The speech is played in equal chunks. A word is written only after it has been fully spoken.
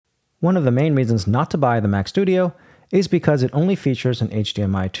One of the main reasons not to buy the Mac Studio is because it only features an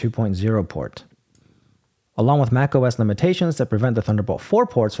HDMI 2.0 port. Along with macOS limitations that prevent the Thunderbolt 4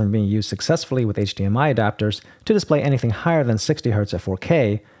 ports from being used successfully with HDMI adapters to display anything higher than 60Hz at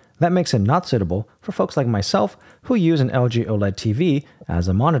 4K, that makes it not suitable for folks like myself who use an LG OLED TV as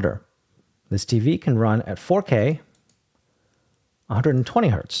a monitor. This TV can run at 4K,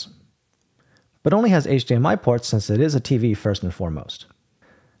 120Hz, but only has HDMI ports since it is a TV first and foremost.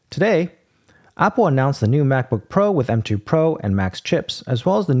 Today, Apple announced the new MacBook Pro with M2 Pro and Max chips, as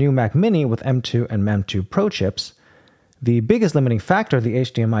well as the new Mac Mini with M2 and M2 Pro chips. The biggest limiting factor, the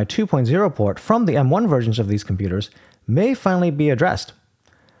HDMI 2.0 port from the M1 versions of these computers, may finally be addressed,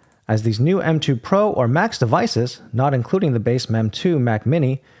 as these new M2 Pro or Max devices, not including the base M2 Mac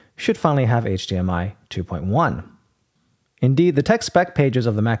Mini, should finally have HDMI 2.1. Indeed, the tech spec pages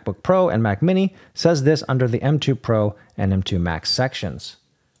of the MacBook Pro and Mac Mini says this under the M2 Pro and M2 Max sections.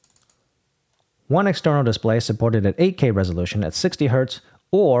 One external display supported at 8K resolution at 60Hz,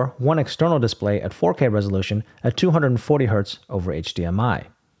 or one external display at 4K resolution at 240Hz over HDMI.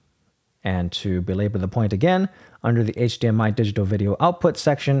 And to belabor the point again, under the HDMI digital video output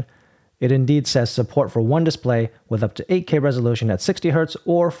section, it indeed says support for one display with up to 8K resolution at 60Hz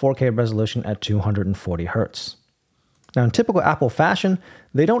or 4K resolution at 240Hz. Now, in typical Apple fashion,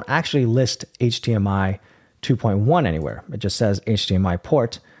 they don't actually list HDMI 2.1 anywhere. It just says HDMI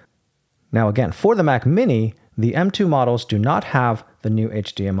port. Now again, for the Mac Mini, the M2 models do not have the new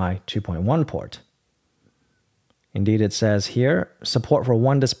HDMI 2.1 port. Indeed, it says here, support for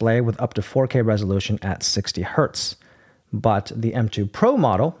one display with up to 4K resolution at 60Hz. But the M2 Pro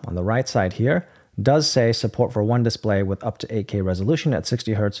model, on the right side here, does say support for one display with up to 8K resolution at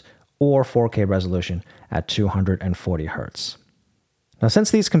 60Hz or 4K resolution at 240Hz. Now,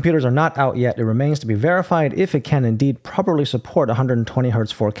 since these computers are not out yet, it remains to be verified if it can indeed properly support 120Hz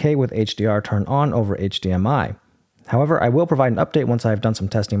 4K with HDR turned on over HDMI. However, I will provide an update once I have done some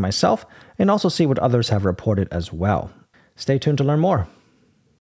testing myself and also see what others have reported as well. Stay tuned to learn more.